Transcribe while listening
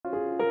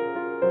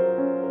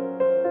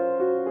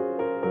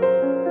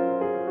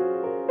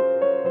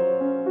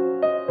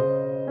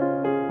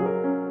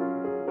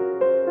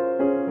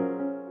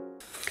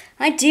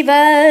Hi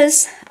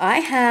Divas! I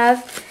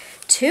have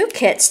 2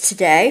 kits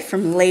today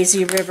from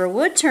Lazy River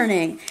Wood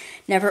Turning.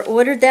 Never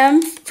ordered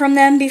them from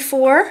them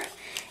before,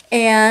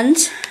 and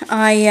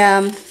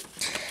I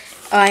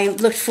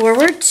looked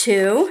forward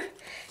to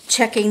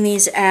checking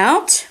these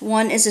out.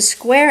 One is a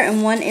square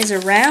and one is a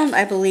round,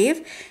 I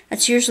believe.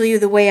 That's usually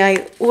the way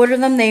I order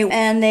them.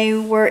 They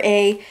were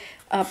a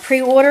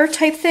pre-order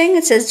type thing.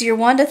 It says, "Dear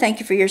Wanda, thank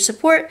you for your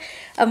support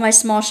of my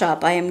small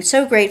shop. I am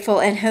so grateful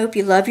and hope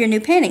you love your new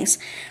paintings.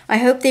 I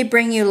hope they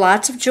bring you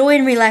lots of joy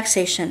and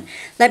relaxation.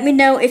 Let me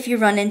know if you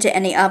run into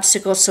any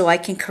obstacles so I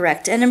can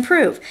correct and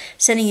improve.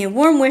 Sending you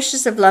warm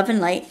wishes of love and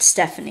light,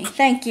 Stephanie."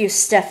 Thank you,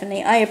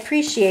 Stephanie. I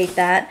appreciate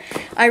that.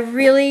 I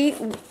really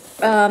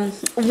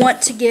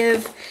want to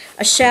give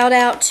a shout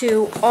out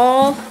to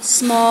all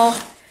small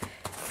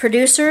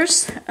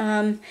producers.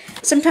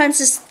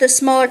 Sometimes the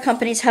smaller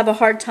companies have a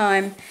hard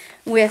time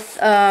with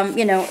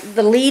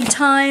the lead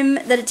time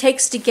that it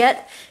takes to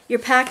get your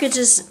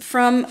packages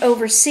from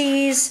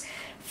overseas,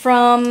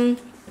 from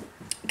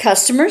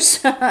customers,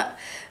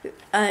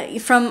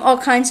 from all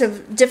kinds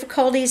of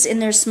difficulties in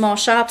their small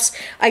shops.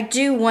 I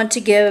do want to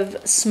give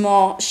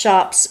small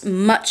shops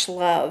much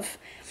love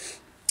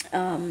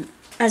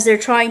as they're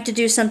trying to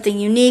do something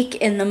unique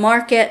in the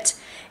market,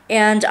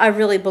 and I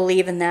really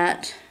believe in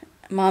that.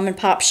 Mom and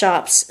pop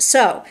shops.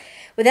 So,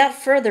 without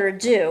further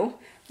ado,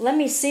 let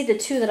me see the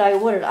 2 that I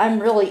ordered. I'm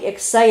really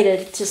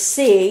excited to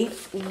see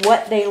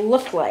what they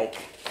look like.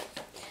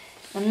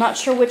 I'm not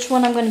sure which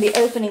one I'm going to be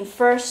opening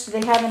first.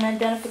 They have an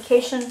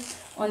identification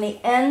on the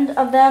end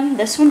of them.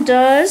 This one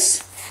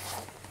does.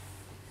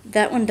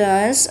 That one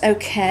does.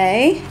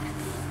 Okay.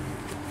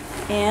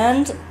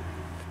 And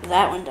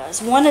that one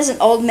does. One is an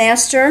Old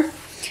Master,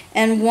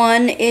 and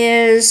one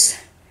is...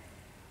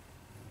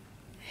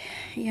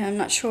 yeah, I'm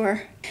not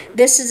sure.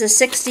 This is a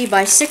 60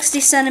 by 60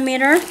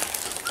 centimeter.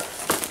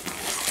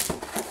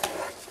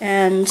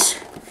 And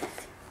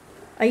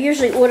I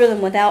usually order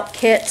them without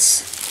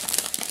kits,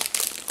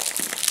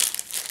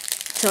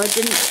 so I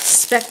didn't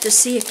expect to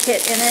see a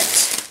kit in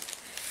it.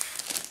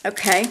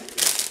 Okay.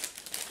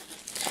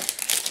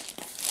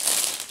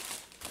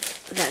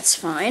 That's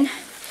fine.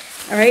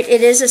 Alright,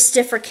 it is a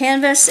stiffer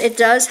canvas. It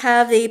does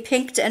have the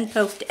pinked and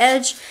poked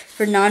edge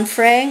for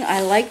non-fraying.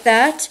 I like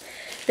that.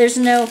 There's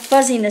no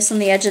fuzziness on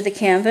the edge of the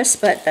canvas,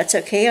 but that's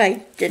okay.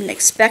 I didn't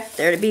expect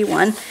there to be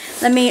one.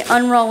 Let me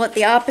unroll it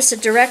the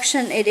opposite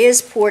direction. It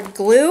is poured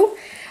glue.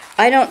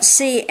 I don't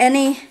see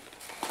any,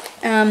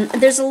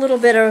 there's a little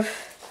bit of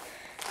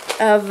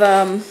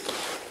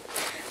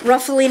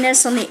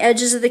ruffliness on the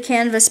edges of the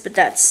canvas, but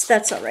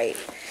that's all right.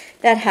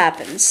 That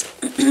happens.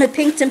 The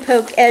pinked and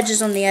poked edges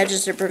on the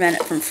edges to prevent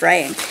it from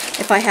fraying,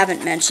 if I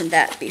haven't mentioned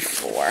that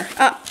before.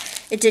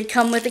 It did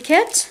come with a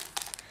kit.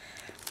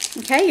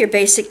 Okay, your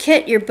basic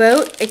kit, your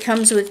boat. It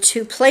comes with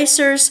 2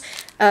 placers,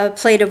 a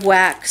plate of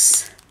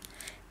wax,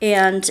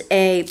 and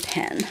a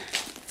pen.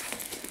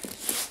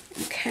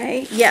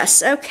 Okay,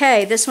 yes,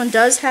 okay. This one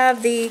does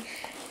have the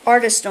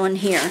artist on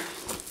here.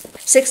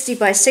 60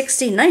 by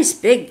 60, nice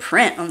big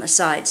print on the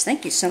sides.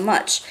 Thank you so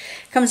much.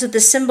 Comes with the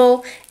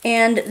symbol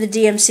and the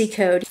DMC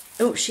code.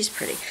 Oh, she's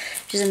pretty.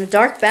 She's in a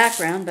dark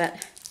background,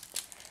 but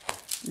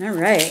all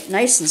right,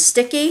 nice and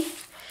sticky.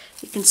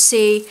 You can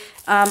see,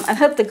 I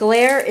hope the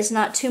glare is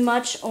not too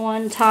much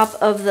on top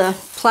of the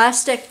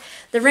plastic.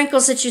 The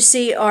wrinkles that you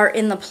see are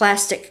in the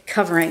plastic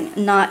covering,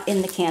 not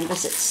in the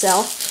canvas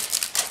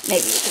itself.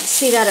 Maybe you can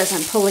see that as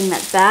I'm pulling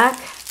that back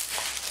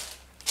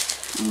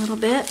a little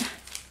bit.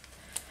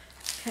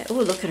 Okay. Oh,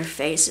 look at her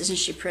face. Isn't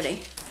she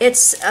pretty?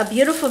 It's a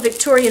beautiful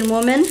Victorian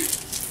woman,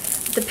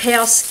 the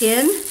pale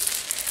skin,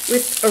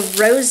 with a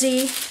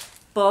rosy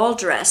ball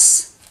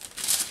dress.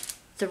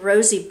 The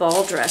rosy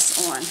ball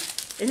dress on.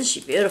 Isn't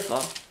she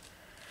beautiful?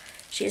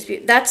 She is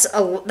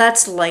beautiful.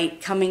 That's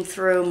light coming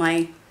through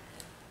my...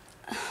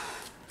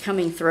 I'm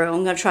going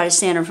to try to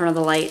stand in front of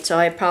the light, so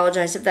I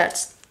apologize if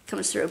that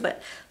comes through.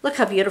 But look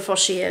how beautiful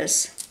she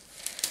is.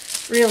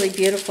 Really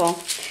beautiful.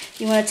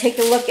 You want to take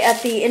a look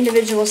at the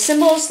individual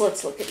symbols.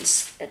 Let's look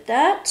at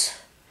that.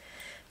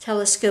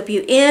 Telescope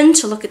you in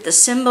to look at the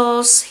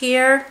symbols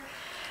here.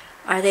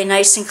 Are they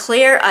nice and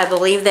clear? I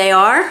believe they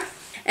are.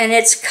 And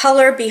it's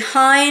color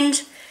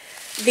behind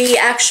the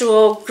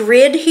actual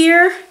grid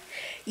here.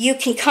 You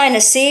can kind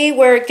of see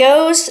where it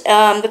goes.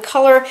 The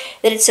color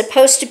that it's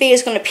supposed to be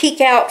is going to peek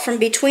out from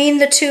between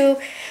the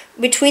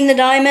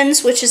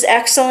diamonds, which is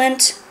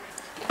excellent.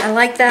 I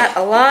like that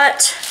a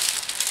lot.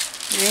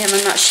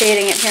 I'm not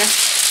shading it here.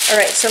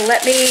 Alright, so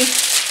let me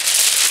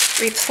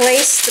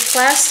replace the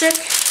plastic.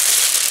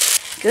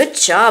 Good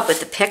job with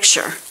the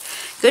picture.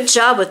 Good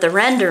job with the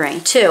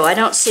rendering too. I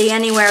don't see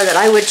anywhere that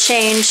I would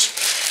change.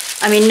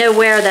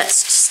 Nowhere that's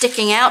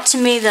sticking out to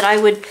me that I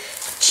would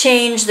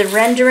change the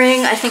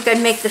rendering. I think I'd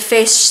make the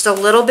face just a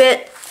little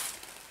bit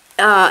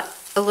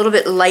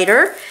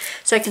lighter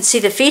so I can see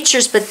the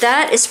features, but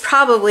that is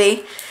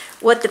probably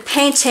what the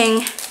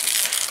painting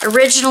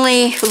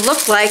originally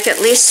looked like,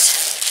 at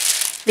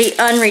least the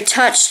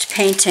unretouched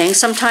painting.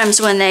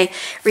 Sometimes when they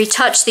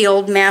retouch the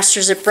old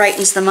masters, it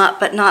brightens them up,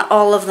 but not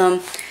all of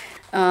them.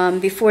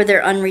 before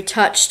they're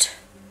unretouched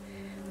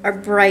are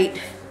bright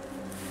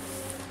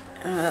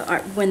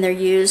when they're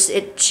used.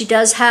 She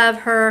does have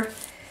her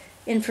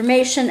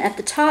information at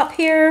the top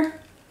here.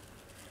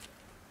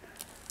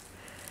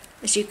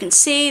 As you can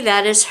see,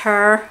 that is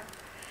her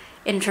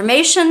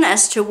information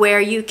as to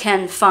where you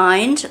can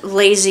find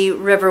Lazy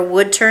River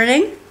wood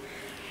turning.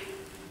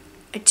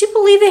 I do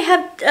believe they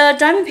have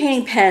diamond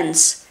painting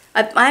pens.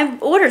 I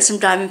ordered some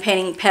diamond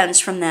painting pens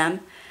from them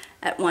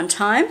at one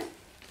time,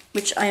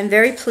 which I am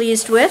very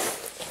pleased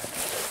with.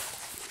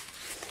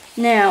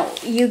 Now,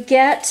 you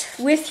get,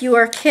 with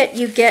your kit,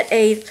 you get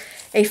a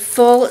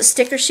full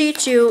sticker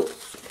sheet.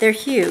 They're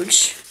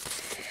huge.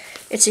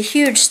 It's a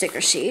huge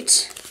sticker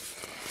sheet.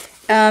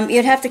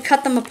 You'd have to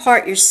cut them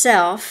apart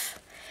yourself.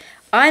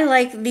 I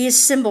like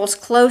these symbols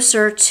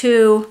closer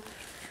to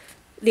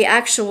the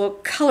actual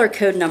color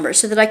code number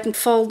so that I can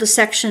fold the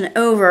section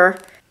over.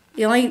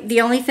 The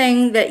only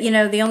thing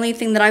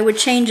that I would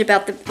change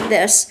about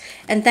this,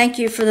 and thank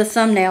you for the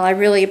thumbnail, I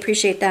really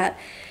appreciate that.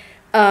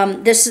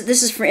 This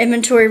is for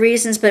inventory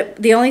reasons, but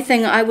the only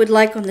thing I would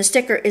like on the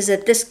sticker is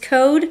that this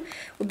code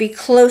would be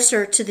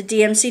closer to the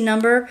DMC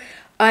number.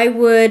 I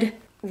would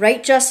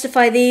right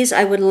justify these,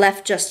 I would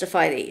left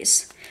justify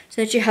these,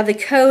 so that you have the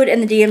code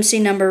and the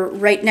DMC number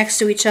right next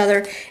to each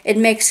other. It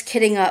makes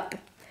kitting up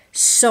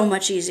so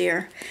much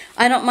easier.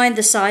 I don't mind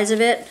the size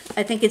of it.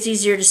 I think it's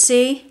easier to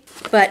see,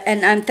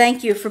 and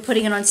thank you for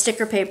putting it on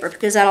sticker paper,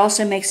 because that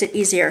also makes it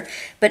easier.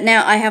 But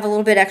now I have a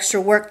little bit extra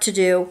work to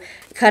do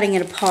cutting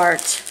it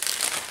apart.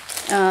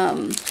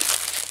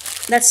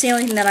 That's the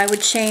only thing that I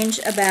would change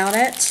about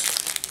it.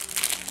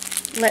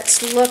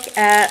 Let's look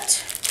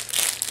at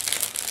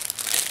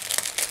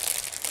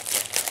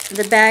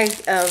the bag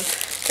of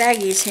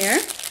baggies here.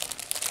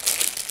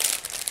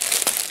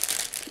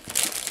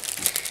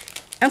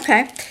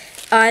 Okay,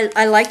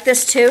 I like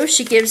this too.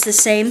 She gives the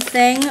same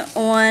thing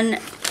on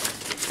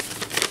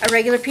a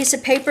regular piece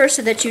of paper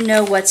so that you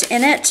know what's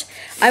in it.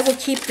 I will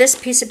keep this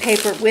piece of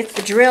paper with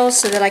the drills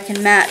so that I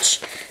can match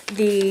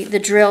the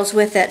drills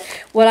with it.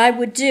 What I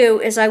would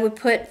do is I would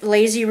put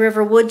Lazy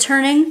River wood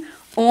turning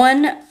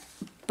on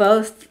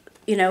both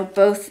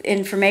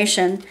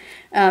information.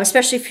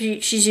 Especially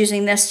if she's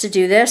using this to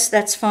do this,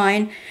 that's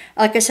fine.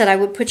 Like I said, I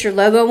would put your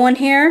logo on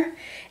here.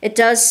 It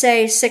does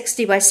say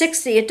 60 by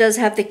 60. It does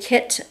have the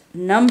kit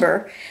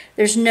number.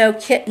 There's no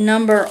kit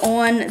number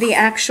on the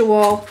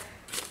actual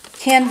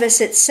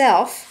canvas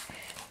itself,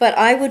 but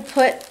I would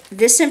put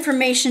this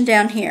information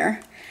down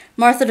here.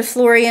 Martha de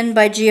Florian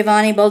by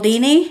Giovanni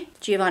Baldini.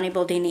 Giovanni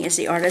Baldini is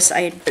the artist.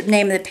 The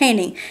name of the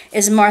painting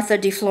is Martha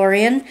de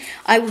Florian.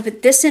 I would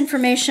put this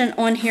information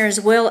on here as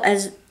well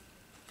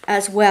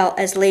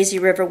as Lazy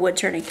River wood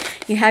turning.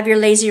 You have your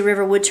Lazy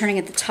River wood turning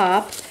at the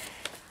top.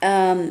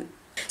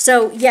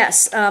 So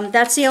yes,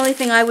 that's the only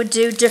thing I would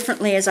do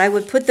differently, is I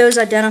would put those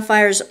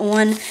identifiers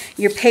on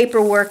your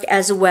paperwork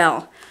as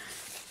well.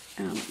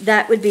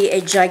 That would be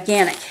a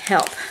gigantic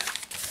help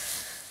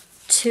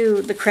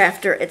to the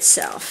crafter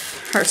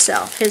itself,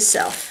 herself,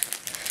 hisself.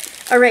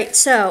 Alright,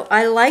 so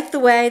I like the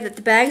way that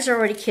the bags are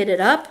already kitted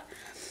up.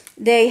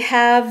 They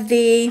have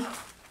the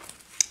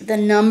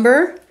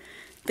number,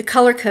 the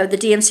color code, the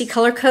DMC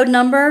color code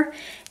number,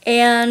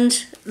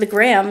 and the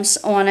grams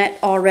on it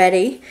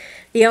already.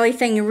 The only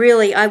thing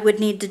really I would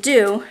need to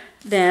do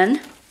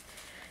then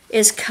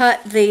is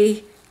cut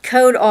the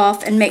code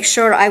off and make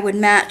sure I would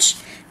match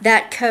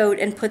that code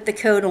and put the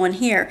code on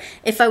here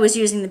if I was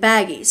using the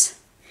baggies.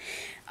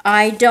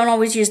 I don't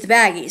always use the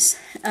baggies.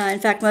 In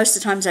fact, most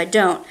of the times I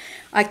don't.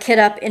 I kit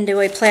up into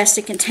a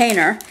plastic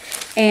container,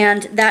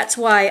 and that's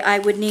why I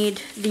would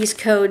need these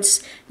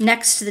codes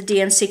next to the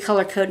DMC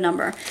color code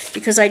number,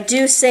 because I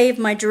do save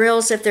my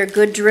drills. If they're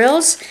good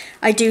drills,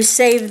 I do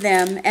save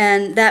them,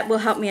 and that will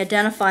help me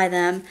identify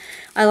them.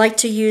 I like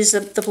to use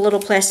the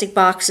little plastic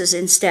boxes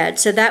instead.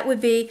 So that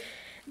would be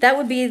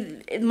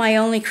my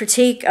only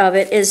critique of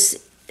it,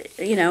 is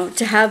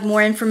to have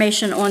more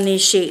information on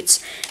these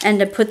sheets and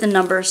to put the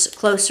numbers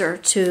closer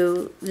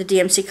to the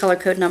DMC color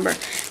code number.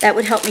 That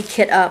would help me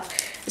kit up.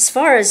 As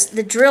far as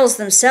the drills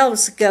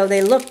themselves go,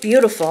 they look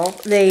beautiful.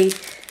 They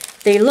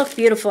look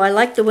beautiful. I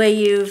like the way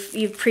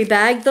you've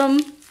pre-bagged them.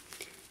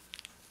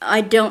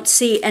 I don't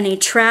see any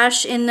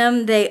trash in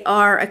them. They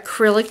are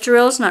acrylic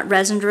drills, not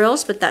resin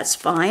drills, but that's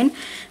fine.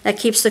 That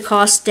keeps the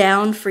cost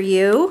down for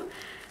you.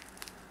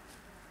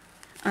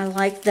 I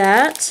like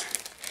that.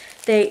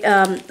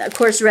 Of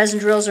course, resin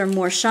drills are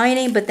more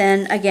shiny, but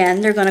then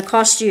again, they're going to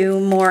cost you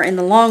more in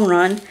the long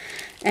run.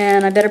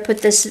 And I better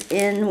put this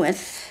in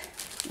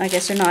with, I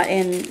guess they're not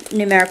in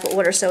numerical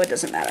order, so it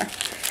doesn't matter.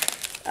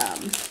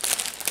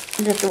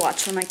 You have to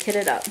watch when I kit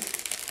it up.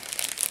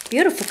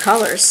 Beautiful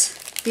colors.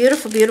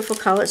 Beautiful, beautiful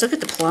colors. Look at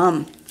the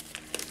plum.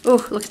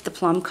 Oh, look at the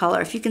plum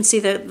color. If you can see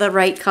the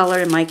right color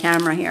in my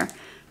camera here.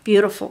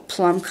 Beautiful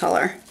plum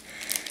color.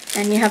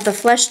 And you have the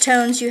flesh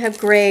tones. You have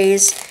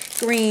grays,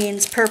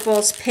 greens,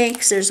 purples,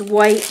 pinks. There's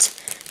white.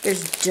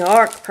 There's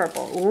dark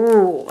purple.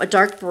 Ooh, a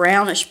dark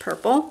brownish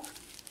purple.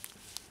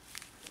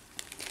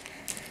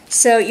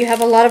 So you have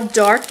a lot of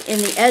dark in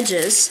the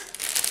edges.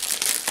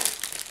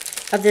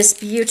 of this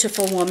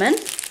beautiful woman.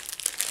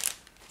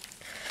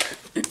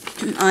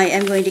 I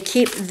am going to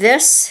keep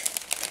this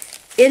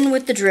in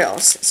with the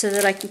drills so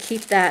that I can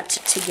keep that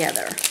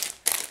together.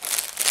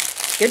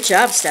 Good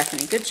job,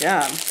 Stephanie. Good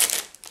job.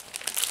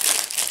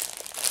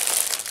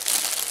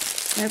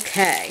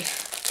 Okay.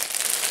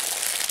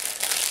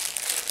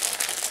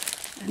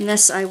 And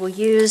this I will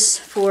use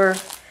for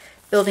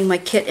building my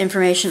kit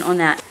information on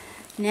that.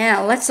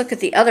 Now, let's look at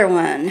the other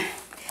one.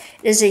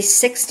 It is a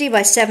 60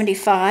 by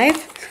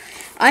 75.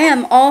 I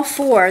am all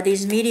for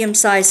these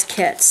medium-sized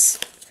kits.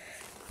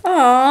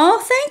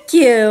 Oh, thank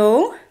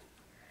you.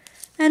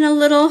 And a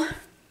little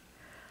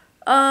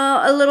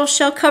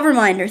shell cover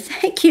minder.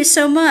 Thank you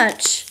so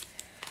much.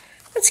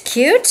 That's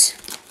cute.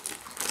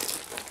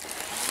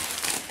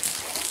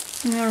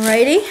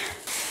 Alrighty.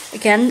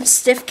 Again,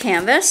 stiff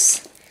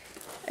canvas.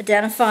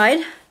 Identified.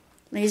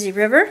 Lazy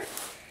River.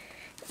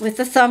 With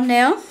the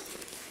thumbnail.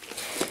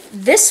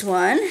 This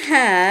one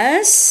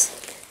has,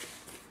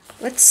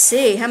 let's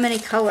see, how many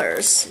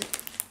colors?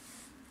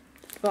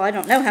 Well, I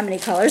don't know how many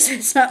colors.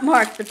 It's not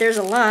marked, but there's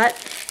a lot.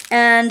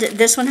 And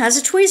this one has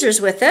a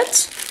tweezers with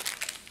it.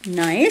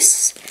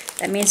 Nice.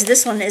 That means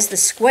this one is the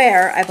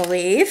square, I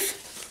believe.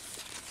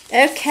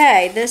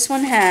 Okay, this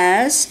one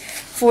has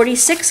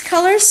 46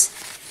 colors,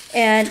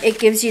 and it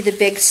gives you the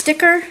big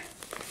sticker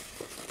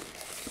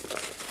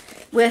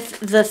with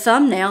the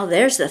thumbnail.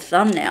 There's the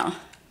thumbnail.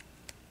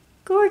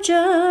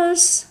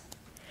 Gorgeous.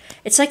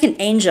 It's like an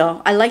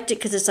angel. I liked it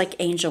because it's like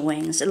angel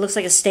wings. It looks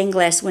like a stained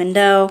glass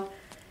window.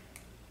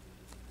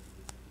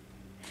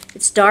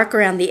 It's dark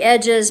around the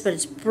edges, but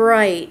it's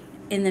bright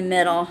in the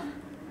middle.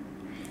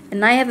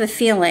 And I have a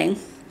feeling,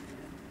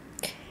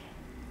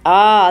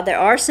 there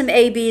are some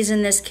ABs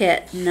in this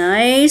kit.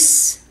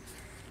 Nice.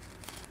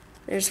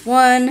 There's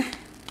one.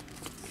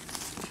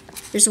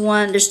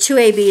 There's two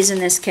ABs in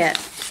this kit.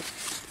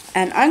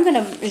 And I'm going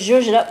to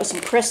zhuzh it up with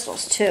some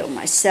crystals too,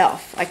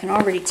 myself. I can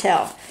already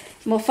tell.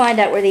 And we'll find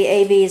out where the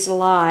ABs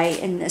lie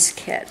in this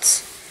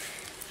kit.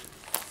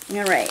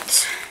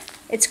 Alright.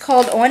 It's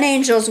called On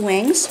Angel's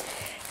Wings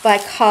by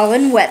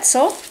Colin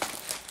Wetzel.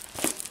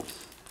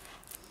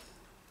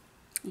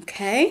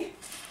 Okay.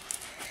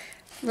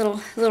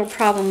 Little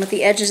problem with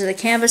the edges of the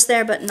canvas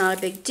there, but not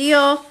a big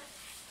deal.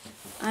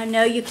 I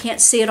know you can't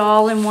see it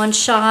all in one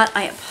shot.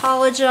 I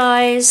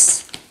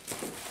apologize.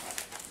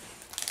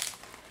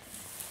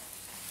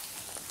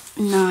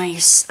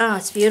 Nice. Oh,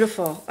 it's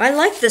beautiful. I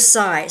like this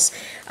size.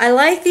 I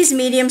like these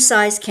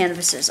medium-sized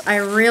canvases. I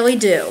really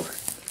do.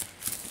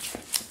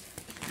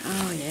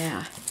 Oh,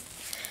 yeah.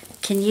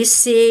 Can you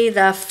see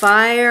the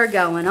fire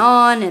going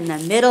on in the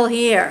middle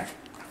here?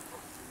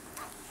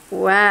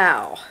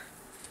 Wow.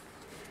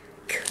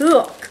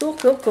 Cool, cool,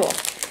 cool, cool.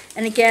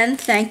 And again,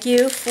 thank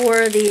you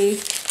for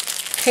the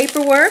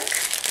paperwork.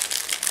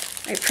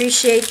 I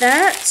appreciate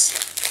that.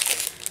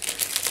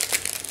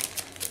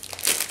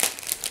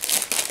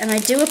 And I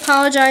do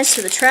apologize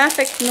for the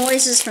traffic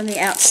noises from the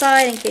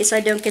outside in case I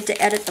don't get to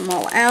edit them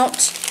all out.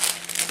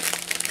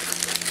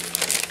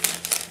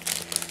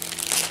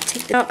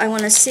 Take that out. I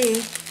want to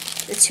see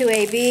the two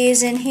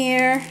ABs in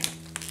here.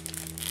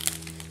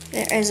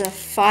 There is a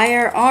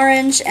fire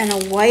orange and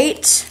a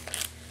white.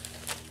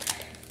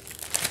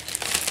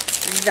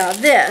 Now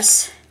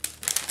this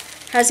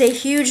has a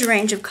huge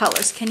range of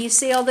colors. Can you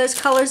see all those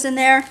colors in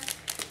there?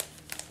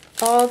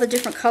 All the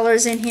different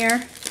colors in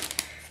here.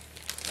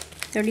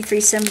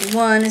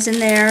 3371 is in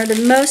there. The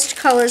most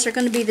colors are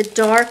going to be the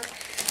dark.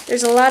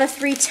 There's a lot of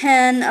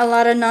 310, a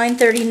lot of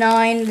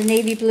 939, the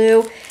navy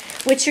blue,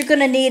 which you're going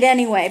to need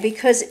anyway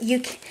because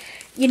you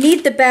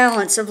need the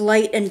balance of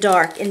light and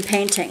dark in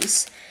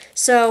paintings.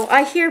 So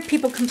I hear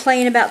people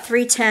complain about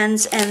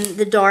 310s and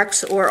the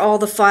darks or all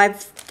the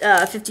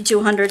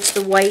 5200s,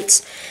 the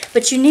whites,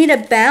 but you need a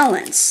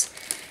balance.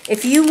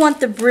 If you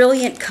want the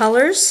brilliant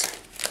colors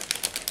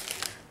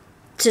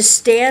to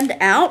stand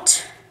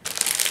out,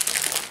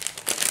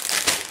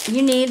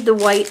 you need the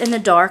white and the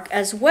dark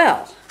as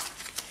well.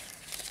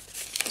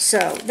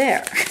 So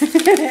there.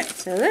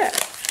 So there.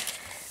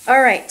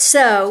 Alright,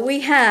 so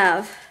we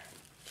have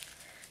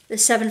the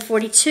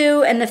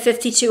 742 and the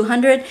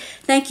 5200.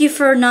 Thank you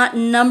for not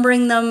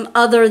numbering them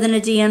other than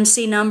a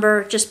DMC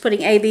number. Just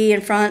putting AB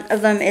in front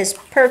of them is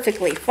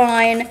perfectly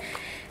fine.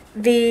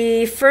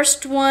 The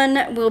first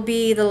one will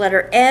be the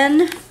letter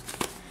N,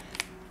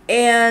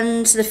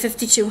 and the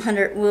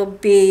 5200 will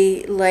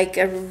be like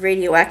a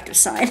radioactive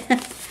sign.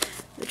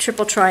 The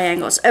triple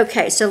triangles.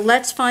 Okay, so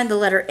let's find the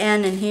letter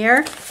N in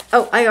here.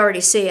 Oh, I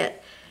already see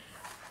it.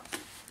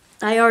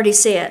 I already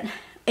see it.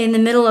 In the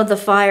middle of the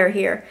fire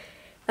here.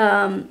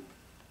 In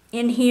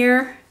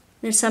here.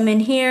 There's some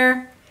in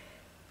here.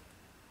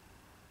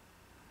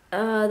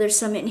 There's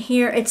some in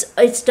here.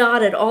 It's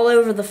dotted all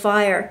over the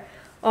fire.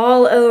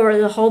 All over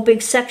the whole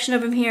big section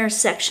of them here.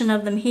 Section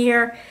of them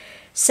here.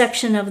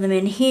 Section of them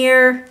in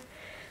here.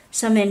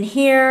 Some in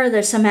here.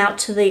 There's some out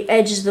to the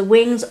edges of the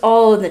wings.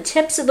 All in the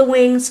tips of the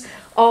wings.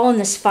 All in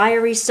this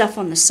fiery stuff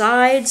on the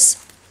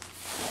sides.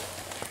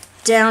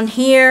 Down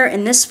here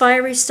in this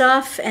fiery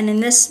stuff and in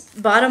this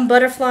bottom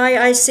butterfly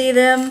I see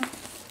them.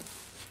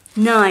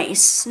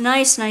 Nice,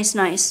 nice, nice,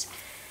 nice.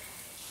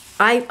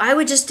 I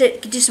would just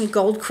do some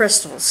gold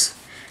crystals.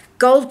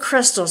 Gold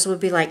crystals would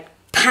be like,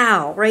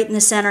 pow, right in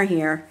the center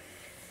here.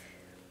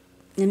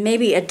 And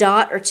maybe a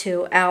dot or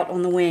two out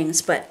on the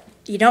wings, but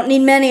you don't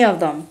need many of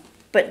them.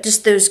 But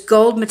just those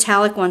gold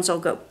metallic ones will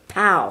go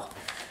pow.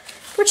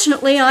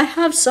 Fortunately, I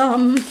have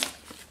some.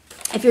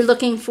 If you're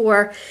looking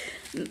for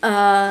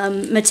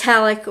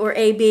metallic or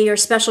AB or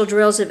special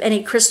drills of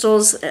any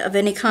crystals of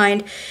any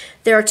kind,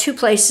 there are two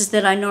places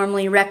that I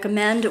normally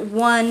recommend.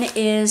 One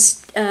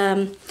is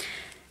Diamond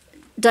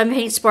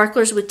Painting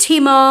Sparklers with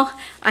Tmall.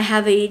 I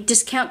have a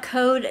discount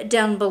code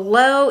down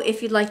below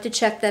if you'd like to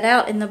check that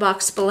out in the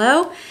box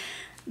below.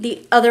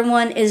 The other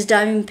one is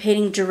Diamond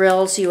Painting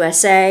Drills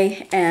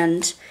USA,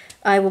 and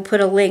I will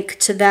put a link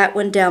to that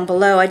one down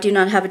below. I do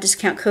not have a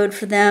discount code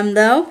for them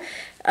though,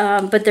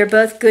 but they're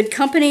both good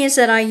companies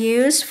that I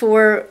use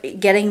for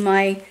getting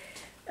my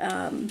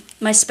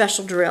my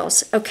special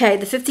drills. Okay,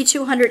 the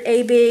 5200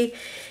 AB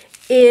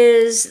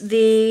is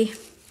the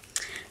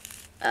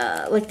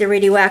like the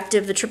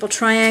radioactive, the triple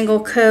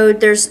triangle code.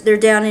 They're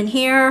down in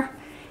here.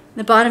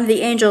 The bottom of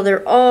the angel,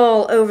 they're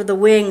all over the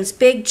wings,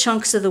 big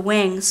chunks of the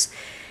wings.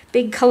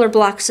 Big color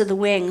blocks of the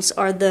wings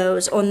are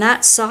those on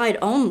that side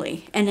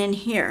only, and in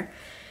here.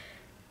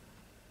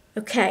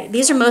 Okay,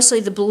 these are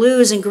mostly the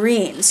blues and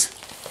greens.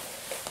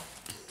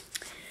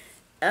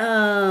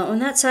 On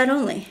that side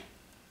only.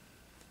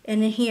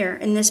 And in here,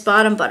 in this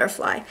bottom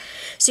butterfly.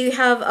 So you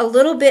have a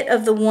little bit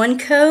of the one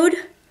code,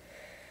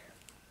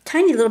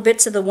 tiny little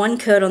bits of the one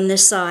code on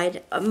this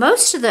side.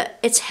 Most of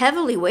it's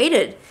heavily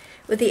weighted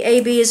with the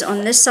ABs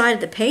on this side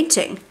of the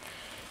painting.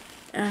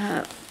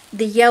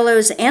 The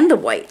yellows and the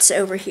whites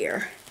over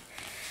here.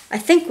 I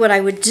think what I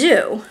would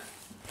do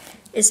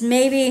is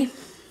maybe,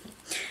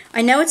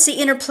 I know it's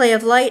the interplay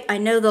of light. I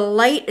know the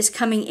light is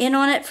coming in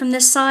on it from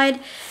this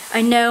side.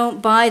 I know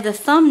by the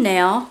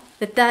thumbnail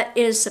that that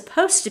is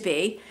supposed to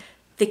be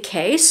the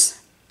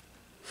case.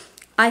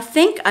 I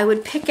think I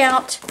would pick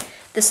out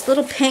this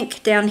little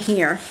pink down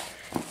here,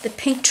 the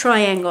pink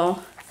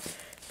triangle,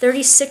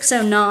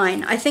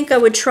 3609. I think I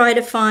would try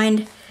to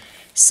find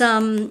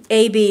some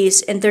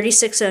ABs in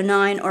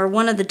 3609 or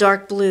one of the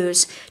dark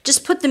blues.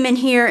 Just put them in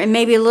here and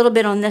maybe a little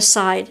bit on this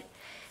side,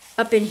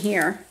 up in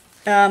here,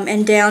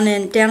 and down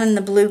in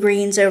the blue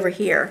greens over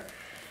here.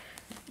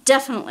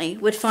 Definitely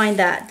would find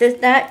that.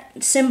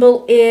 That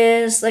symbol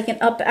is like an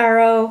up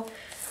arrow.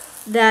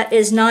 That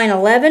is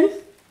 911.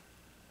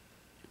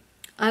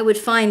 I would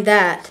find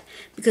that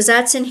because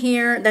that's in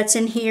here, and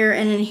in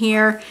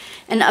here,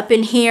 and up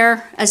in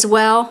here as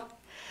well.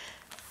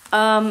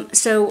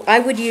 So I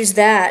would use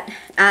that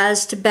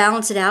as to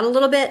balance it out a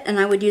little bit, and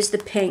I would use the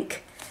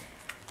pink,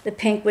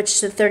 which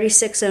is the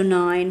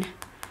 3609.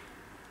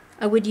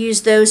 I would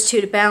use those two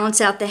to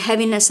balance out the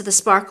heaviness of the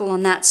sparkle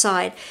on that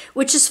side,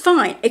 which is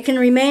fine. It can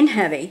remain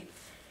heavy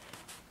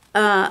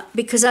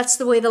because that's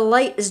the way the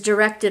light is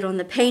directed on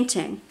the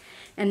painting,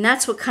 and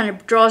that's what kind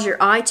of draws your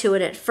eye to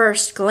it at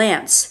first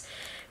glance.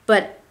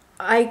 But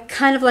I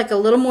kind of like a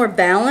little more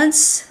balance,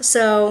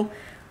 so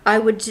I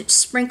would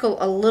sprinkle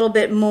a little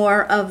bit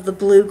more of the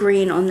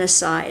blue-green on this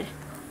side.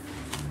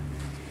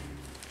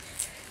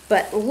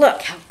 But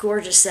look how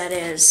gorgeous that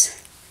is.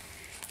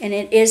 And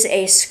it is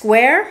a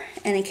square,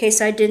 and in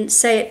case I didn't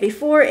say it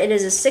before, it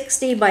is a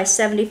 60 by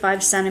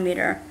 75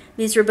 centimeter.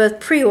 These were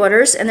both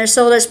pre-orders, and they're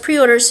sold as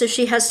pre-orders, so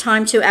she has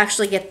time to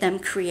actually get them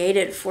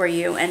created for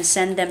you and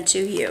send them to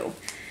you.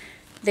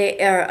 They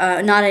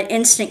are not an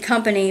instant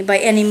company by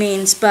any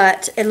means,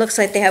 but it looks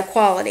like they have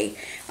quality.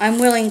 I'm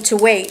willing to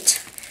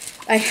wait.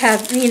 I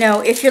have, you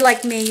know, if you're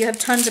like me, you have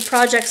tons of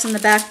projects on the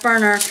back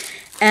burner,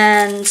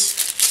 and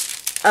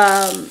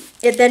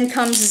it then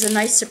comes as a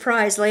nice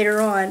surprise later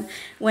on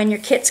when your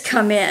kits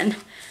come in.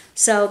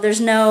 So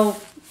there's no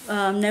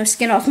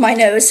skin off my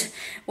nose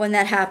when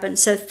that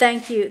happens. So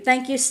thank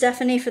you,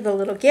 Stephanie, for the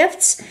little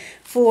gifts,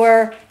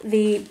 for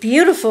the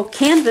beautiful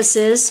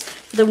canvases,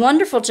 for the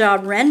wonderful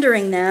job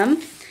rendering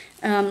them.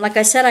 Like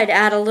I said, I'd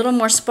add a little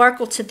more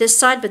sparkle to this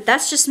side, but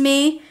that's just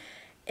me.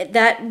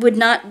 That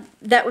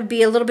would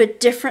be a little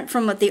bit different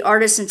from what the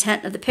artist's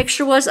intent of the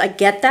picture was. I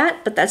get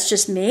that, but that's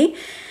just me.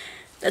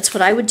 That's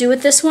what I would do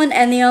with this one.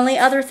 And the only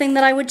other thing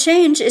that I would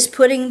change is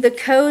putting the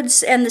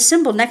codes and the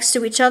symbol next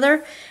to each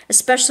other,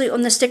 especially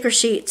on the sticker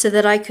sheet, so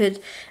that I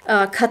could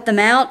cut them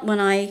out when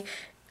I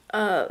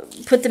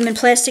put them in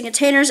plastic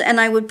containers. And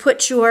I would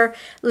put your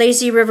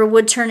Lazy River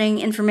wood turning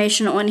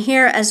information on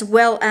here, as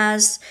well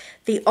as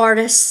the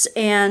artists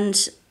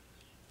and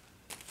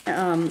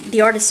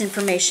the artist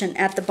information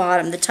at the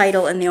bottom, the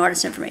title and the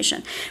artist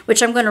information,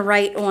 which I'm going to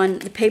write on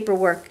the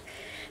paperwork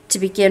to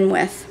begin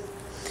with.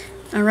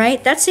 All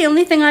right, that's the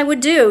only thing I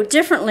would do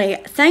differently.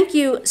 Thank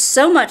you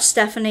so much,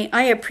 Stephanie.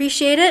 I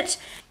appreciate it.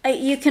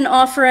 You can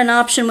offer an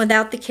option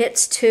without the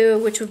kits too,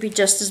 which would be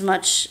just as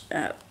much,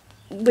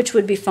 which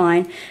would be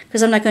fine,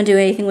 because I'm not going to do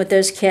anything with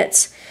those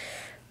kits.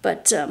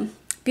 But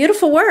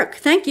beautiful work.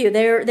 Thank you.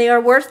 They are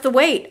worth the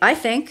wait, I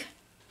think.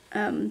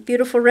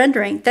 beautiful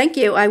rendering. Thank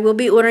you. I will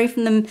be ordering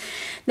from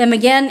them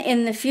again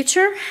in the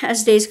future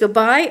as days go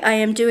by. I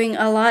am doing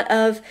a lot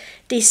of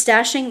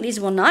destashing. These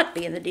will not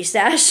be in the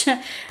destash,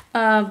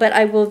 but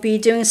I will be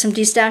doing some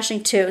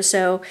destashing too.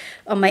 So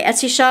on my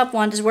Etsy shop,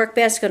 Wanda's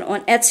Workbasket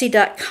on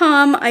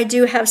Etsy.com, I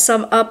do have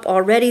some up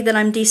already that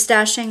I'm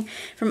destashing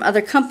from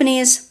other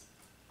companies.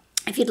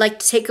 If you'd like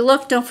to take a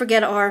look, don't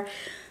forget our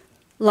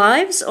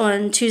lives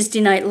on Tuesday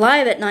Night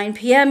Live at 9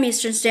 p.m.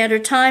 Eastern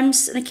Standard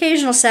Times, an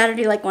occasional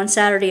Saturday, like one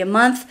Saturday a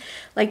month,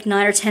 like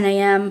 9 or 10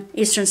 a.m.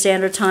 Eastern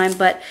Standard Time.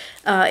 But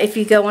if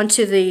you go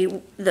onto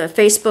the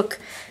Facebook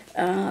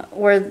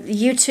or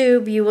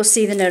YouTube, you will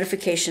see the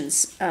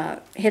notifications.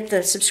 Hit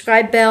the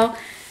subscribe bell,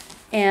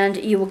 and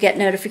you will get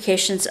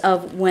notifications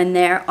of when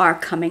they are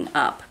coming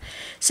up.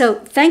 So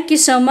thank you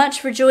so much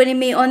for joining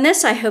me on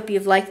this. I hope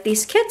you've liked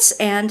these kits,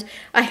 and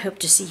I hope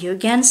to see you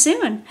again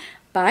soon.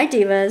 Bye,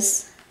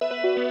 Divas.